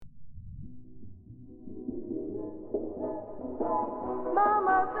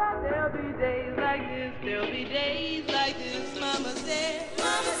Mama said there'll be days like this, there'll be days like this. Mama said,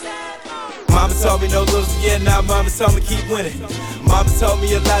 Mama said. Mama told me no losing, yeah, now mama told me keep winning. Mama told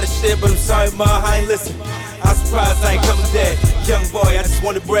me a lot of shit, but I'm sorry, ma, I ain't listen. I'm surprised I ain't coming dead. Young boy, I just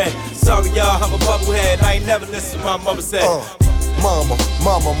wanted bread. Sorry, y'all, I'm a bubblehead. I ain't never listened, my mama said. Mama,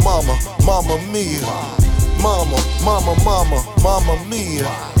 mama, mama, mama mia. Mama, mama, mama, mama mia.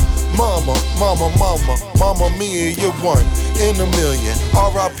 Mama, mama, mama, mama mia, you're one in a million.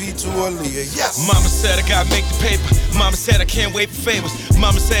 R.I.P. to Aaliyah, yes. Mama said I gotta make the paper. Mama said I can't wait for favors.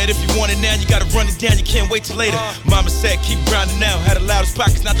 Mama said if you want it now, you gotta run it down, you can't wait till later. Mama said keep grinding now, had the loudest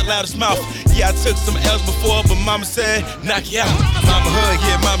pockets, not the loudest mouth. Yeah, I took some L's before, but mama said knock you out. Mama hood,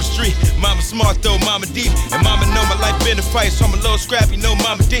 yeah, mama street. Mama smart though, mama deep. And mama know my life been a fight, so I'm a little scrappy, no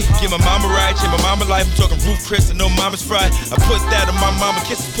mama deep. Give my mama right, change my mama life. I'm talking roof Chris, I know mama's fried. I put that on my mama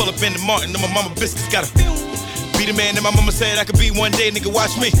kisses, pull up in the Martin, and my mama biscuits got a be the man that my mama said I could be one day, nigga,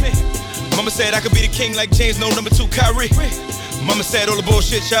 watch me. Mama said I could be the king like James, no number 2 Kyrie. Mama said all the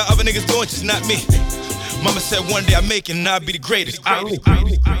bullshit y'all other niggas doing, just not me. Mama said one day I make it and I'll be the greatest.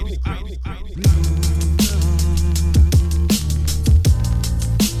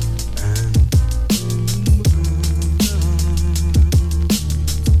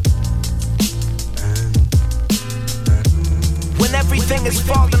 When everything is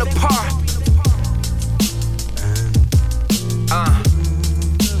falling apart,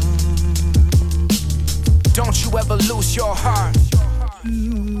 don't you ever lose your heart.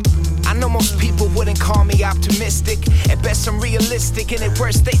 I know most people wouldn't call me optimistic. At best I'm realistic, and at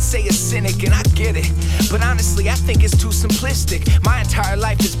worst they say a cynic, and I get it. But honestly, I think it's too simplistic. My entire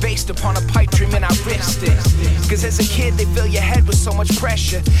life is based upon a pipe dream and I risked it. Cause as a kid they fill your head with so much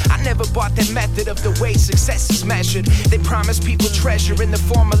pressure. I never bought that method of the way success is measured. They promise people treasure in the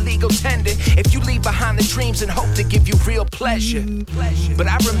form of legal tender if you leave behind the dreams and hope to give you real pleasure. But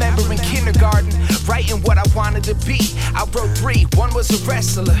I remember in kindergarten writing what I wanted to be. I wrote 3, 1 was a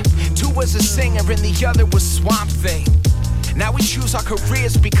wrestler, 2 was a singer, and the other was Swamp Thing. Now we choose our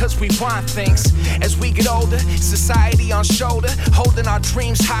careers because we want things. As we get older, society on shoulder, holding our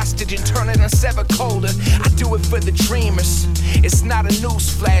dreams hostage and turning us ever colder. I do it for the dreamers. It's not a news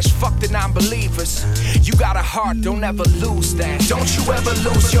flash, fuck the non-believers. You got a heart, don't ever lose that. Don't you ever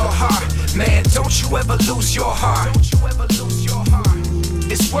lose your heart, man, don't you ever lose your heart. Don't you ever lose your heart.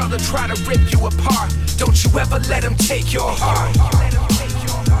 This world will try to rip you apart. Don't you ever let them take your heart.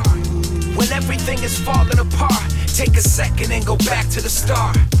 When everything is falling apart, take a second and go back to the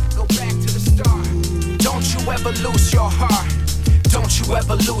start. Go back to the start. Don't you ever lose your heart. Don't you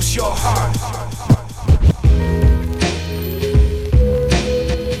ever lose your heart.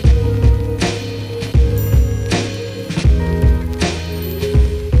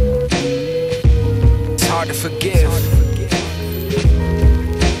 It's hard to forgive.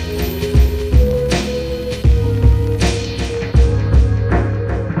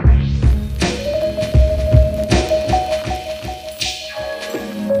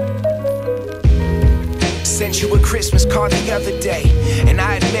 Sent you a Christmas card the other day, and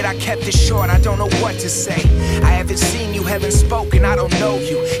I admit I kept it short, I don't know what to say. I haven't seen you, haven't spoken, I don't know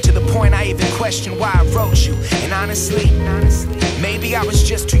you, to the point I even question why I wrote you. And honestly, maybe I was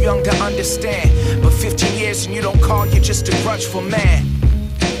just too young to understand. But 15 years and you don't call, you're just a grudgeful man.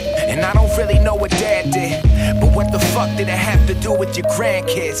 And I don't really know what Dad did, but what the fuck did it have to do with your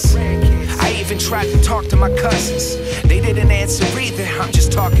grandkids? I even tried to talk to my cousins, they didn't answer either, I'm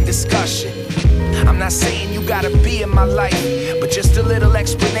just talking discussion. I'm not saying you gotta be in my life, but just a little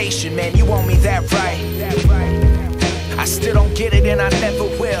explanation, man, you owe me that right. I still don't get it and I never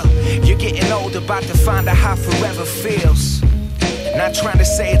will. You're getting old, about to find out how forever feels. Not trying to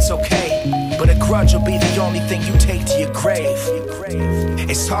say it's okay, but a grudge will be the only thing you take to your grave.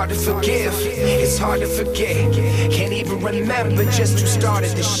 It's hard to forgive, it's hard to forget. Can't even remember just who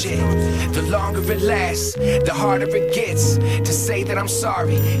started this shit. The longer it lasts, the harder it gets to say that I'm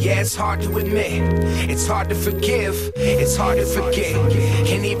sorry. Yeah, it's hard to admit. It's hard to forgive, it's hard to forget.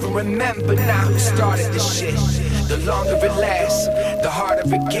 Can't even remember now who started this shit. The longer it lasts, the harder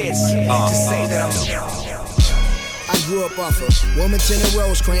it gets to say that I'm sorry. I grew up off of Wilmington and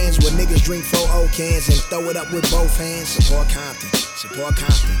Rosecrans, where niggas drink 4 old cans and throw it up with both hands. Support Compton, support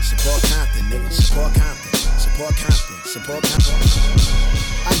Compton, support Compton, niggas. Support Compton, support Compton, support Compton.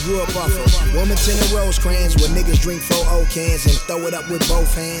 I grew up off of Wilmington and Rosecrans, where niggas drink 4 old cans and throw it up with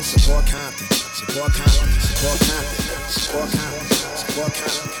both hands. Support Compton, support Compton, support Compton, support Compton, support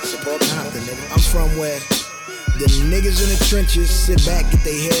Compton, support Compton, nigga. I'm from where the niggas in the trenches sit back, get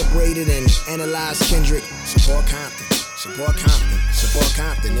their hair braided, and analyze Kendrick. Support Compton, support Compton, support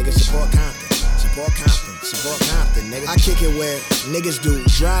Compton, nigga, support Compton. Support Compton, support Compton, nigga. I kick it where niggas do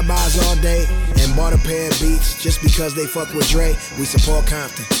drive-bys all day and bought a pair of beats just because they fuck with Dre. We support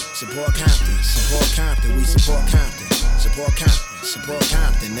Compton, support Compton, support Compton. We support Compton, support Compton, support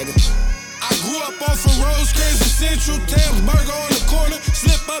Compton, nigga. I grew up off of Rosecrans and Central, Tams Burger on the corner.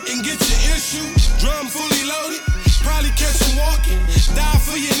 Slip up and get your issue. Drum fully loaded, probably catch you walking. Die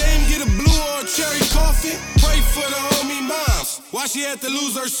for your name, get a blue or a cherry coffin. Pray for the homie moms, why she had to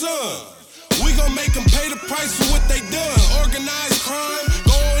lose her son. We gon' make them pay the price for what they done. Organized crime,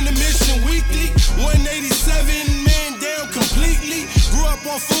 go on the mission weekly. 187 men down completely. Grew up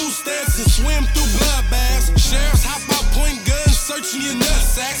on food stamps and swim through bloodbaths. Sheriffs hop out, point guns, searching your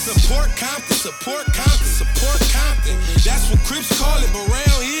nutsack. Support Compton, support Compton, support Compton. That's what Crips call it, but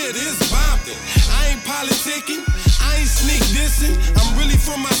round here it is Bompton. I ain't politicking, I ain't sneak dissing. I'm really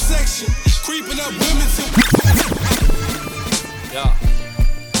from my section, creeping up women to... Yeah.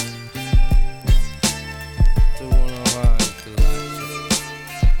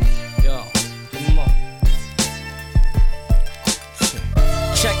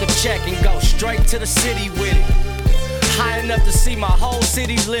 Check and go straight to the city with it. High enough to see my whole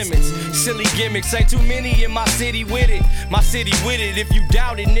city's limits. Silly gimmicks, ain't too many in my city with it. My city with it, if you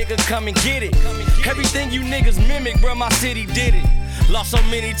doubt it, nigga, come and get it. Everything you niggas mimic, bruh, my city did it. Lost so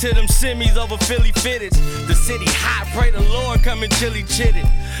many to them semis over Philly fitteds. The city hot, pray the Lord come and chilly chitted.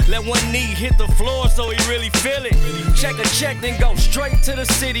 Let one knee hit the floor so he really feel it. Check a check, then go straight to the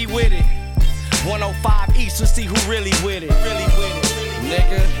city with it. 105 East to see who really with it. Really with it.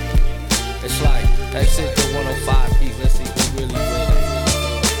 Nigga, it's like, exit to 105 East, let's see who really with it.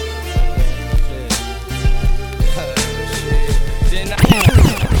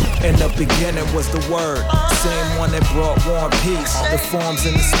 In the beginning was the word, same one that brought war and peace. The forms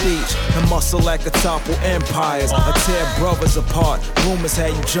in the speech, the muscle that could topple empires, or tear brothers apart. Rumors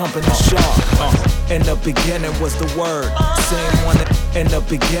had you jumping the shark. In the beginning was the word, same one that. In the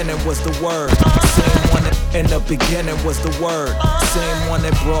beginning was the word, same one that. In the beginning was the word, same one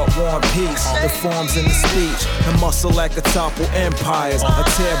that brought war and peace. The forms in the speech, the muscle that could topple empires, or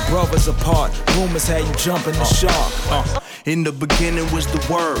tear brothers apart. Rumors had you jumping the shark. In the beginning was the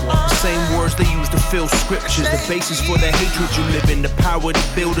word, the same words they used to fill scriptures. The basis for the hatred you live in, the power to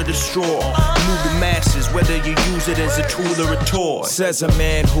build or destroy. Move the masses, whether you use it as a tool or a toy. Says a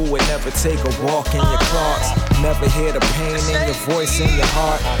man who would never take a walk in your Clarks. Never hear the pain in your voice, in your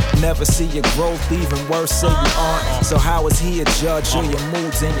heart. Never see your growth, even worse, say you aren't. So how is he a judge of your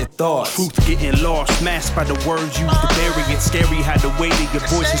moods and your thoughts? Truth getting lost, masked by the words used to bury it. Scary how the weight of your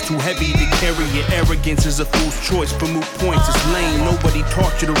voice is too heavy to carry it. Arrogance is a fool's choice for moot points. It's lame, nobody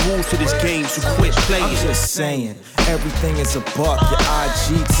taught you the rules to this game, so quit playing. I'm just saying, everything is a buck, your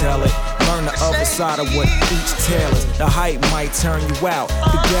IG tell it. Learn the other side of what each tale is. The hype might turn you out,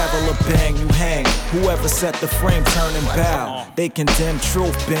 the gavel will bang you hang. Whoever set the frame turn and bow. They condemn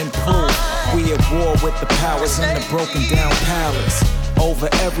truth, been proved. We at war with the powers in the broken down palace. Over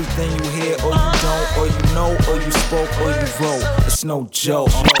everything you hear or you don't, or you know, or you spoke, or you wrote. It's no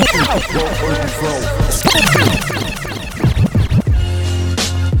joke. You wrote or you wrote.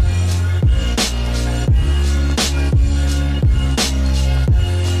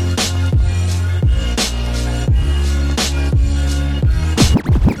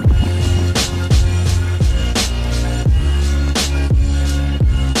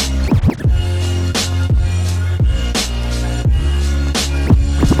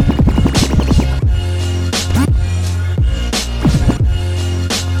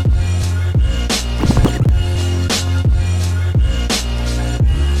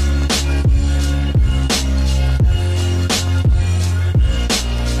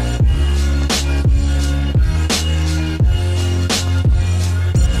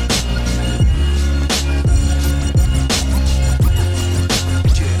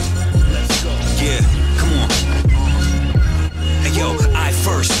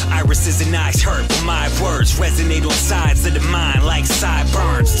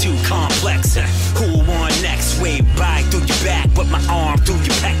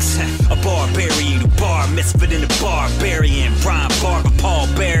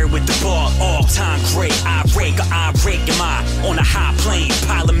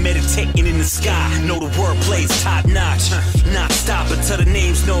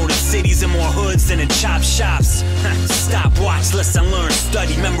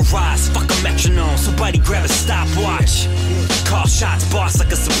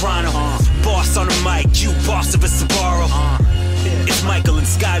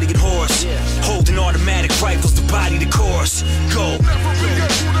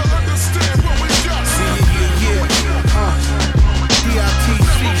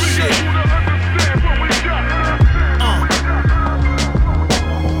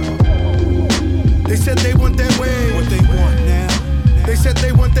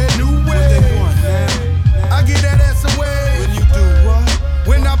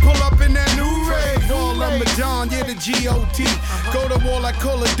 G.O.D. Go to war like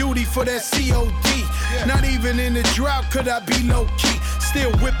Call of Duty for that C.O.D. Not even in the drought could I be low key.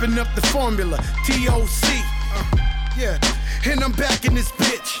 Still whipping up the formula, T.O.C. Yeah, and I'm back in this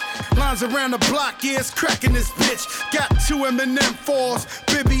bitch. Lines around the block, yeah, it's cracking this bitch. Got 2 Eminem 4s,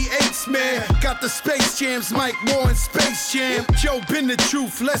 Bibby 8s, man. Got the Space Jams, Mike Moore and Space Jam. Joe, been the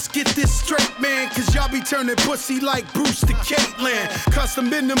truth, let's get this straight, man. Cause y'all be turning pussy like Bruce to Caitlyn. Custom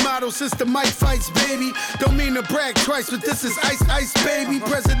been the model since the mic fights, baby. Don't mean to brag twice, but this is Ice Ice, baby.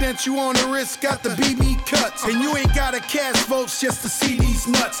 Presidential on the wrist, got the BB cuts. And you ain't gotta cast votes just to see these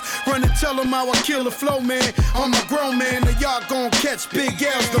nuts. Run and tell them how I kill the flow, man. I'm a grown man, and y'all gon' catch big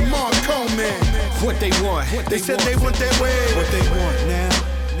L's, the Marco man. What they want? They said they want that way. What they want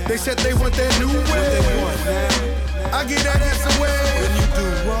now? They said they want that new way. What they want now? I get that ass away. When you do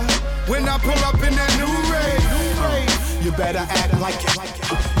what? When I pull up in that new Ray. You better act like it.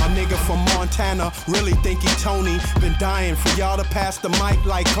 A nigga from Montana really think he Tony. Been dying for y'all to pass the mic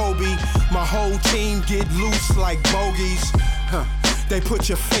like Kobe. My whole team get loose like bogeys. They put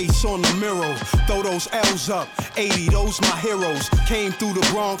your face on the mirror. Throw those L's up. 80, those my heroes. Came through the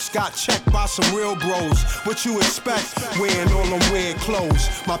Bronx, got checked by some real bros. What you expect? Wearing all them weird clothes.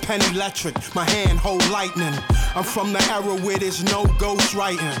 My pen electric, my hand hold lightning. I'm from the era where there's no ghost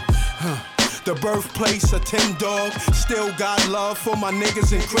writing. The birthplace of Tim Dog. Still got love for my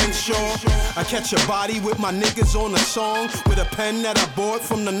niggas in Crenshaw. I catch a body with my niggas on a song. With a pen that I bought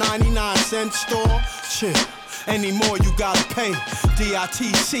from the 99-cent store. Shit. Any more you gotta pay.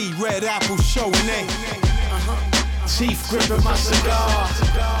 DITC, Red Apple showing A. Chief gripping my cigar.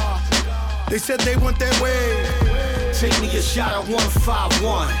 They said they want that way. Take me a shot at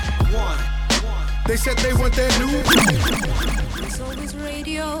 151. They said they want that new. It's always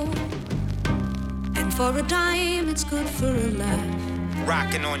radio. And for a dime, it's good for a laugh.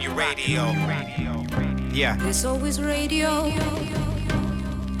 Rocking on your radio. Yeah. It's always radio.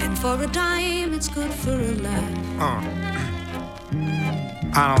 And for a dime, it's good for a laugh.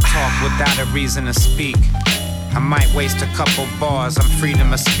 I don't talk without a reason to speak. I might waste a couple bars on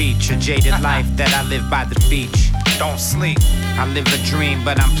freedom of speech. A jaded life that I live by the beach. Don't sleep. I live a dream,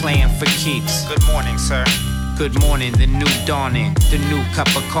 but I'm playing for keeps. Good morning, sir. Good morning, the new dawning, the new cup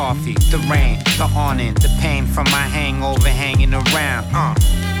of coffee, the rain, the awning, the pain from my hangover hanging around.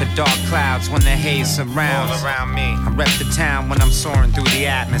 The dark clouds when the haze surrounds. All around me. I rep the town when I'm soaring through the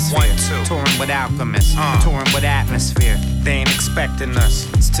atmosphere. 1, 2. Touring with alchemists, touring with atmosphere. They ain't expecting us.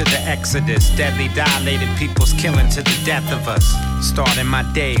 It's to the exodus. Deadly dilated people's killing to the death of us. Starting my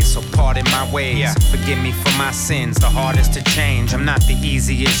days, so pardon my ways. Yeah. Forgive me for my sins, the hardest to change. I'm not the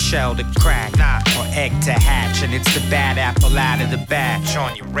easiest shell to crack, or egg to hatch. And it's the bad apple out of the batch.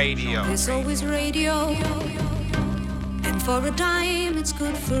 On your radio. There's always radio. And for a dime, it's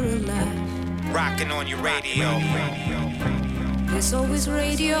good for a laugh. Rocking on your radio. There's always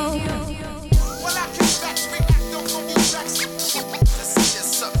radio. Well, I can facts, react on new tracks. Let's see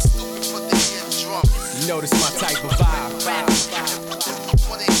there's something stupid for the eardrum. You know this my type of vibe.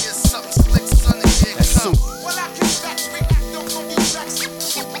 Wanna hear something slick, son, and here That's come. soup. Well, I can facts, react on new tracks. Let's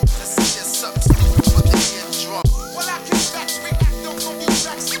see there's something stupid for the eardrum. Well, I can facts, react on new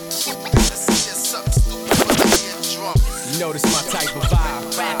tracks. Let's see there's something stupid for the eardrum. You know this my type of vibe.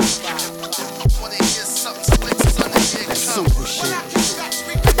 Wanna hear something slick, son, and here come. Super shit. Well, I can facts,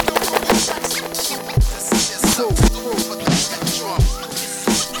 react on new tracks. Let's see there's something stupid for the eardrum.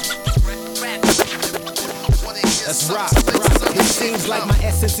 That's rock. It seems like my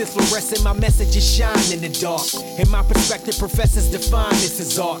essence is fluorescent, my message is shine in the dark. In my perspective, professors define this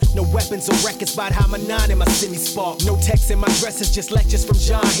as art. No weapons or records, about how my nine in my semi-spark. No text in my dresses, just lectures from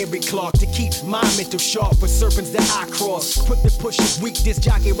John Henry Clark. To keep my mental sharp for serpents that I cross. Quick to push a weak disc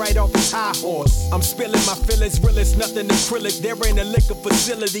jockey right off his high horse. I'm spilling my feelings, real as nothing acrylic. There ain't a liquor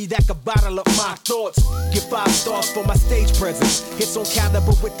facility that could bottle up my thoughts. Get 5 stars for my stage presence. Hits on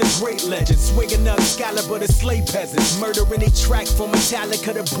caliber with the great legends. Swinging up Excalibur to slay peasants. Murder any track from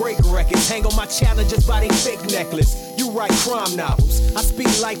Metallica to break records. Hang on my challenges by they fake necklace. You write crime novels. I speak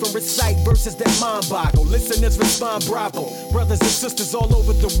life and recite verses that mind boggle. Listeners respond bravo. Brothers and sisters all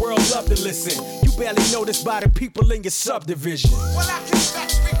over the world love to listen. You barely noticed by the people in your subdivision. Well, I can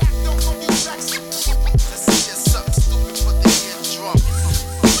facts, react on new tracks. Let's see there's something stupid for the eardrum.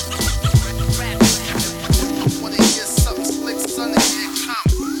 Wanna hear something slick, son, and here come.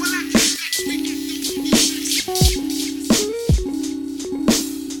 Well, I can facts, react on new tracks.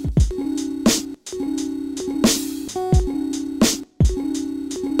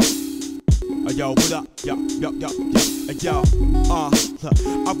 Yo, what up? Yo.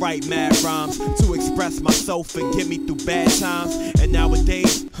 I write mad rhymes to express myself and get me through bad times. And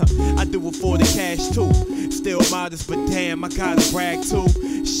nowadays, I do it for the cash too. still modest, but damn, I gotta brag too.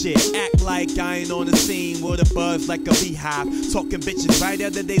 Shit, act like I ain't on the scene with a buzz like a beehive. Talking bitches right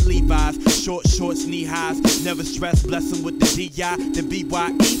out of they Levi's. Short shorts, knee highs. Never stress, bless them with the D.I. Then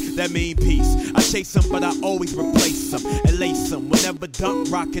B.Y.E., that mean peace. I chase them, but I always replace them and lace them. Whenever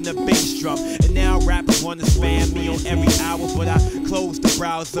dunk, rocking a bass drum. And now rappers wanna spam me on every hour, but I close the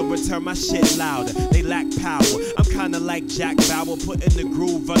browser, return my shit louder. They lack power. I'm kinda like Jack Bauer, putting the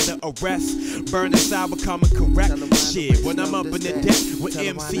groove under arrest. Burning sour, coming correct. Shit, when I'm up in the deck with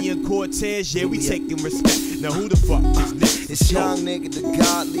MC and Cortez, yeah, we taking respect. Now who the fuck is next? It's young nigga, the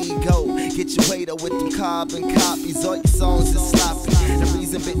godly go. Get your weight up with them carbon copies. All your songs is sloppy. The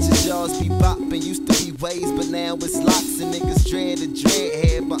reason bitches yours be bopping used to be waves, but now it's locks and niggas dread the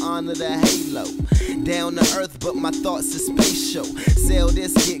dreadhead, but honor the halo. Down to earth, but my thoughts are spatial. Sell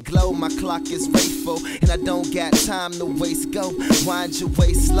this, get glow, my clock is faithful, and I don't got time to waste. Go, wind your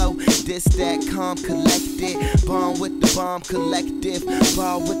way slow. This, that, calm, collected. Bomb with the bomb collective.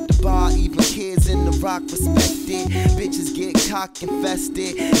 Bar with the bar, even kids in the rock respected. Bitches get cock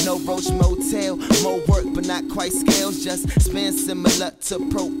infested. No Roach Motel, more work but not quite scales. Just spin similar to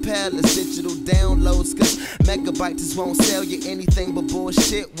propellers. Digital downloads, cause megabytes just won't sell you anything but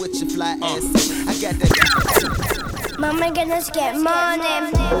bullshit with your fly ass. I got that. Mama gonna get money.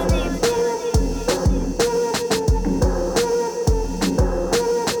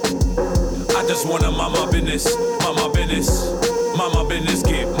 I just wanna mama business, mama business, mama business,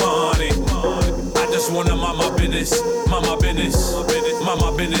 get money. I just wanna mama business, mama business,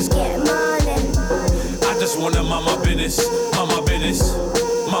 mama business, get money. I just wanna mama business, mama business,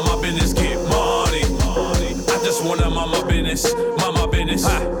 mama business, get money. I just wanna mama business, mama business,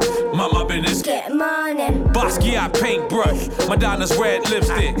 mama business, get money. Basquiat paintbrush, Madonna's red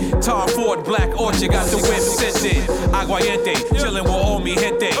lipstick, Tom Ford black orchard, got the whip scented. Aguayente, chillin' with all mi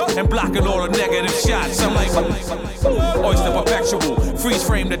gente, and blocking all the negative shots. I'm like oyster perpetual, freeze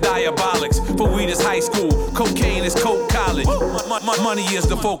frame the diabolics. For weed is high school, cocaine is coke college. Money is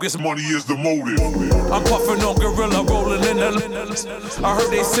the focus, money is the motive. I'm puffing on gorilla, rolling in the. I heard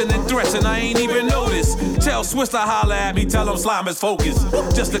they sending threats and I ain't even noticed. Tell Swiss to holla at me, tell them slime is focused.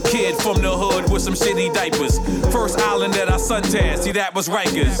 Just a kid from the hood with some shitty diapers. First island that I suntanned, see that was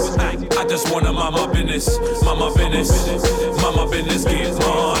Rikers. I just want a mama business, mama business, mama business, get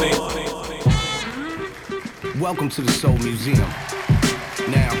money. Welcome to the Soul Museum.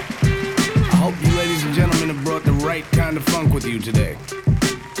 Now, I hope you ladies and gentlemen have brought the right kind of funk with you today.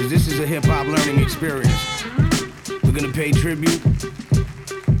 Cause this is a hip-hop learning experience. We're gonna pay tribute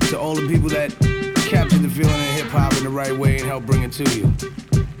to all the people that capture the feeling of hip-hop in the right way and help bring it to you.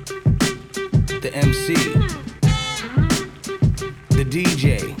 The MC, the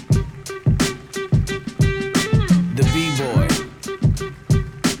DJ, the B-boy,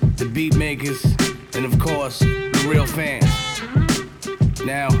 the beat makers, and of course, the real fans.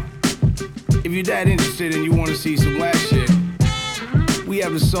 Now, if you're that interested and you want to see some whack shit, we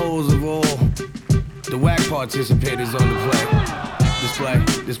have the souls of all the whack participators on the play.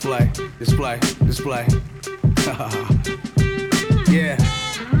 Display. Yeah.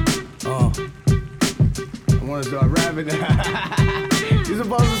 I want to start rapping now. You're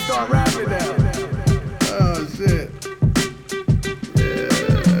supposed to start rapping now. Oh, shit.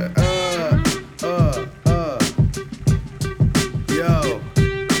 Yo.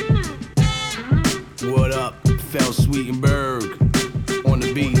 What up? Fel Sweetenberg on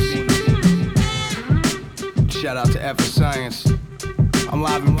the beats. Shout out to F for Science. I'm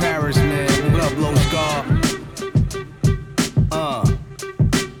live in Paris, man. What up, Low Scar?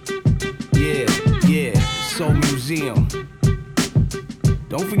 Yeah, Soul Museum.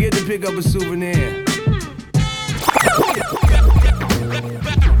 Don't forget to pick up a souvenir.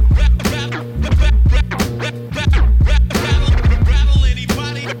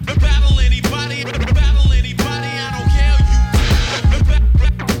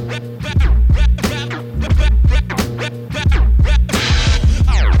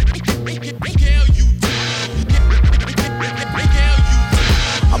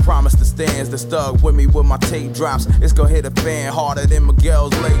 The stug with me with my tape drops. It's gonna hit a fan harder than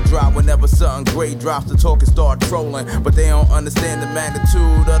Miguel's leg drop. Whenever something great drops, the talk and start trolling. But they don't understand the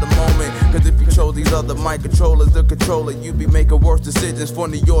magnitude of the moment. Cause if you chose these other mic controllers, the controller, you be making worse decisions for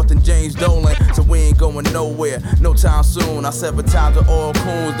New York than James Dolan. So we ain't going nowhere, no time soon. I sabotage the oil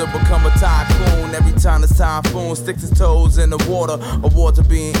coons to become a tycoon. Every time this typhoon sticks his toes in the water, awards are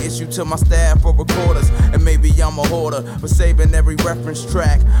being issued to my staff for recorders. And maybe I'm a hoarder for saving every reference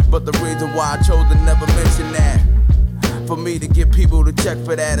track. But the reason why I chose to never mention that, for me to get people to check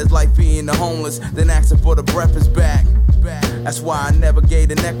for that is like feeding the homeless, then asking for the breakfast back. That's why I never gave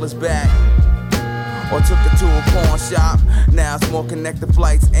the necklace back. or took her to a pawn shop. Now it's more connected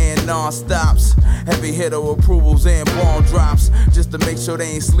flights and non-stops. Heavy hitter approvals and bomb drops, just to make sure they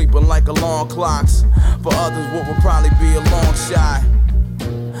ain't sleeping like alarm clocks. For others, what would probably be a long shot,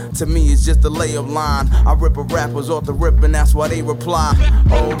 to me it's just a layup line. I rip a rappers off the rip and that's why they reply.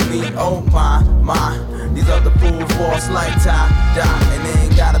 Oh me, oh my. These other fools false like tie-dye, and they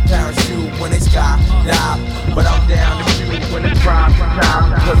ain't got a parachute when they skydive. But I'm down to shoot when it's prime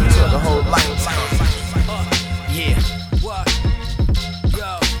time, cause it took a whole lifetime. Yeah.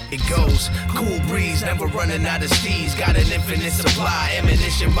 It goes, cool breeze, never running out of steeds. Got an infinite supply,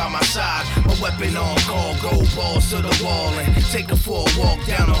 ammunition by my side. My weapon on call, go balls to the wall and take her for a walk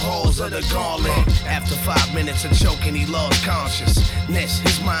down the halls of the gauntlet. After 5 minutes of choking, he lost consciousness.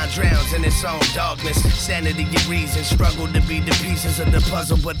 His mind drowns in its own darkness. Sanity and reason struggle to be the pieces of the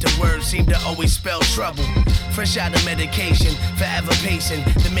puzzle, but the words seem to always spell trouble. Fresh out of medication, forever pacing.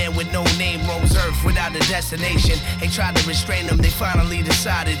 The man with no name roams earth without a destination. They tried to restrain him, they finally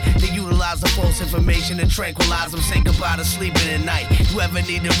decided. They utilize the false information to tranquilize them. Say goodbye to sleeping at night. You ever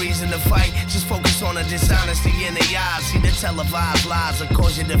need a reason to fight? Just focus on the dishonesty in the eyes. See the televised lies that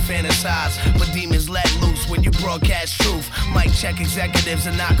cause you to fantasize. But demons let loose when you broadcast truth. Mic check executives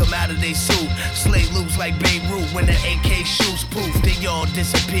and knock them out of their suit. Slay loose like Beirut when the AK shoots poof. They all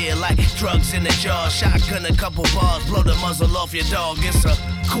disappear like drugs in a jar. Shotgun a couple bars, blow the muzzle off your dog. It's a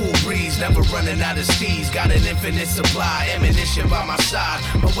cool breeze, never running out of steeds. Got an infinite supply, ammunition by my side.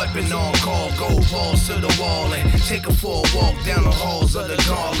 My weapon on call, go balls to the wall and take her for a walk down the halls of the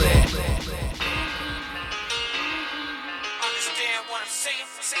gauntlet. Understand what I'm saying?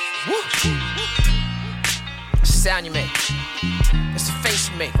 It's the sound you make. It's the face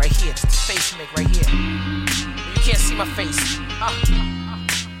you make right here. It's the face you make right here. You can't see my face.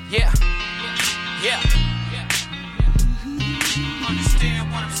 Yeah.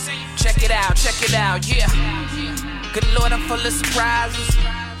 Understand what I'm saying? Check it out, yeah. Good Lord, I'm full of surprises.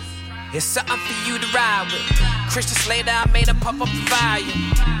 It's something for you to ride with. Christian Slater, I made him pump up the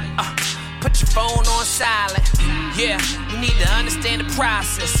volume. Put your phone on silent. Yeah, you need to understand the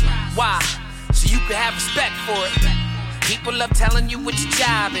process. Why? So you can have respect for it. People love telling you what your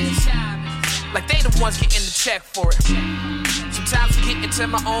job is, like they the ones getting the check for it. Sometimes I get into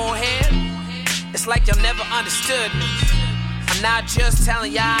my own head. It's like y'all never understood me. I'm not just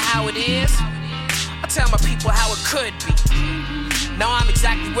telling y'all how it is. I tell my people how it could be. Now I'm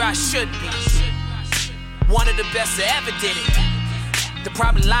exactly where I should be. One of the best that ever did it. They'll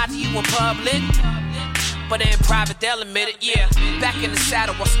probably lie to you in public, but in private they'll admit it, yeah. Back in the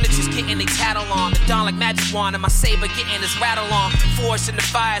saddle while snitches getting they tattle on. The dawn like magic wand and my saber getting his rattle on. Forged in the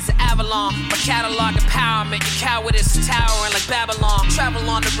fires of Avalon. My catalog empowerment, your cowardice is towering like Babylon. Travel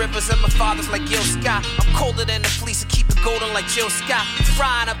on the rivers of my fathers like Gil Scott. I'm colder than the fleece and keep it golden like Jill Scott.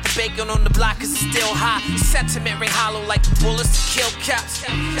 Frying up the bacon on the block cause it's still hot. The sentiment ring hollow like the bullets to kill cops.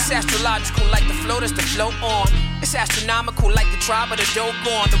 It's astrological like the floaters to float on. It's astronomical like the tribe of the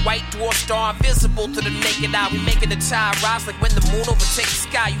Dogon. The white dwarf star invisible to the naked eye. We making the tide rise like when the moon overtakes the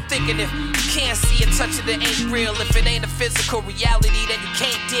sky. You thinking if you can't see and touch it, it ain't real. If it ain't a physical reality, then you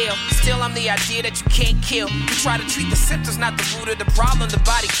can't deal. Still, I'm the idea that you can't kill. You try to treat the symptoms, not the root of the problem. The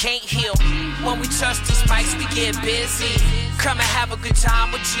body can't heal. When we touch these mics, we get busy. Come and have a good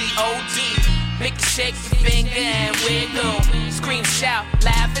time with G.O.D. Make you shake your finger and wiggle. Scream, shout,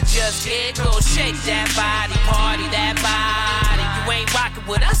 laugh, and just giggle. Shake that body, party that body. You ain't rocking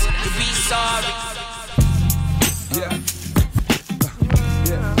with us, you'll be sorry. Yeah.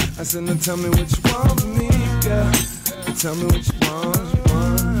 I said, now tell me what you want from me, girl. Tell me what you want.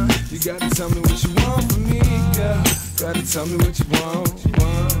 You gotta tell me what you want from me, girl. Gotta tell me what you want.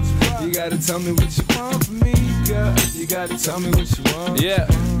 You gotta tell me what you want from me, girl. You gotta tell me what you want. Yeah.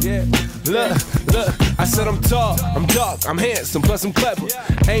 Look, I said I'm tall, I'm dark, I'm handsome, plus I'm clever.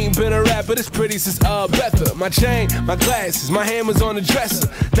 Ain't been a rapper this pretty since Betha. My chain, my glasses, my hammers on the dresser.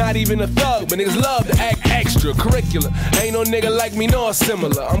 Not even a thug, but niggas love to act extra curricular. Ain't no nigga like me nor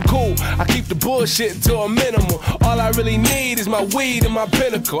similar. I'm cool, I keep the bullshit to a minimal. All I really need is my weed and my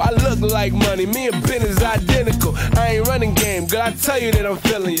pinnacle. I look like money, me and Ben is identical. I ain't running game, girl, I tell you that I'm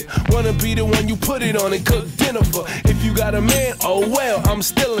feeling you. Wanna be the one you put it on and cook dinner for. If you got a man, oh well, I'm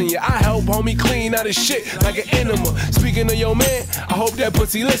still in you. I help homie clean out his shit like an enema. Speaking of your man, I hope that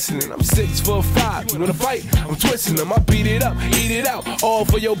pussy listening. I'm 6'5", you wanna fight? I'm twisting him, I beat it up, eat it out, all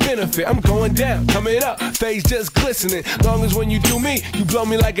for your benefit. I'm going down, coming up, face just glistening. Long as when you do me, you blow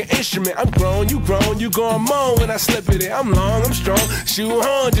me like an instrument. I'm grown, you going moan when I slip it in. I'm long, I'm strong, shoe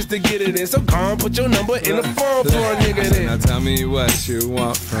on just to get it in. So come put your number in the phone for a nigga then. Now tell me what you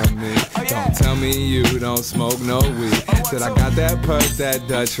want from me. Don't tell me you don't smoke no weed. Said I got that perk that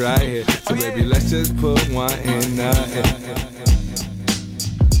does touch right here. So baby, let's just put one in the air.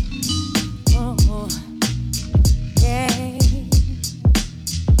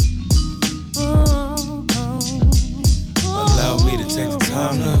 Allow me to take the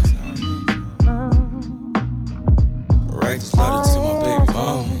time now. Write this letter to my baby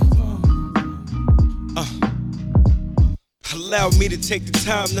mama. Allow me to take the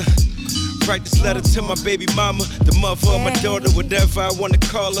time to write this letter to my baby mama, the mother of my daughter, whatever I wanna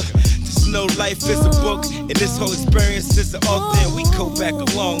call her. Just know life is a book, and this whole experience is an author, and we go back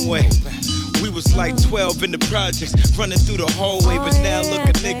a long way. We was like 12 in the projects, running through the hallway, but now look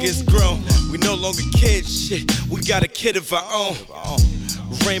at niggas grown. We no longer kids, shit, we got a kid of our own.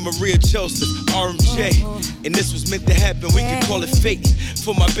 Ray Maria Joseph, RMJ, and this was meant to happen, we could call it fate.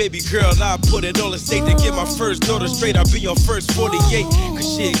 For my baby girl, I put it all at stake to get my first daughter straight. I'll be on first 48, cause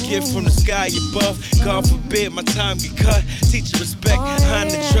she a gift from the sky above. God forbid my time get cut. Teach her respect, earn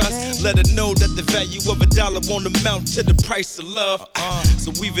the trust. Let her know that the value of $1 won't amount to the price of love.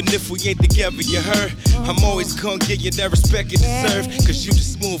 So even if we ain't together, you heard, I'm always gonna give you that respect you deserve, cause you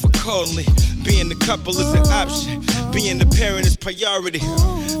just move accordingly. Being the couple is an option, being the parent is priority.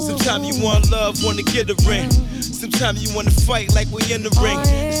 Sometimes you want love, wanna get a ring. Sometimes you wanna fight like we in the ring.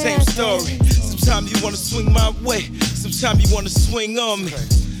 Same story. Sometimes you wanna swing my way. Sometimes you wanna swing on me.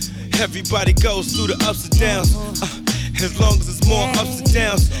 Everybody goes through the ups and downs. As long as it's more ups and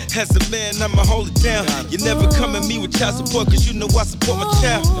downs. As a man, I'ma hold it down. You never come at me with child support, cause you know I support my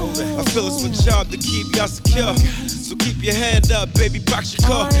child. I feel it's my job to keep y'all secure. So keep your head up, baby, box your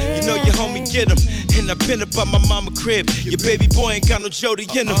car. You know your homie get him. And I've been up at my mama crib. Your baby boy ain't got no Jody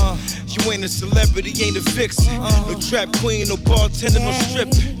in him. You ain't a celebrity, ain't a vixen. No trap queen, no bartender, no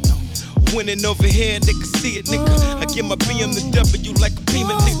stripping. Winning over here, they can see it, nigga. I get my BMW like a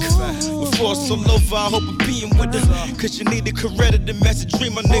beamer, nigga. Before it's all over, I hope I'm being with her. Cause you need a career to match a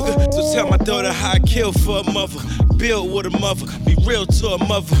dream, my nigga. So tell my daughter how I kill for a mother. Build with a mother, be real to a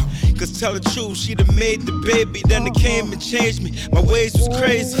mother. Cause tell the truth, she done made the baby. Then it came and changed me, my ways was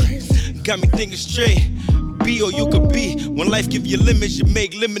crazy. Got me thinking straight, be or you could be. When life give you lemons, you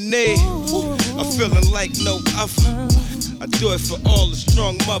make lemonade. I'm feeling like no other. I do it for all the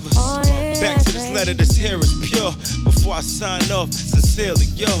strong mothers. Back to this letter, this hair is pure. Before I sign off, sincerely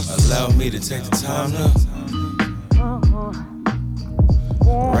yours. Allow me to take the time now.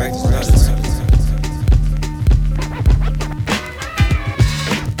 Write this letter to me.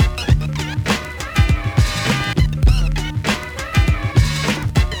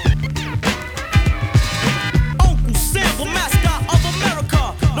 Uncle Sam, the mascot of America.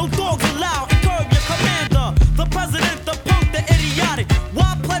 No dogs allowed, encourage your commander. The president, the punk, the idiotic.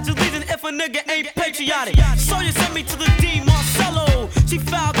 Why pledge allegiance if a nigga ain't patriotic?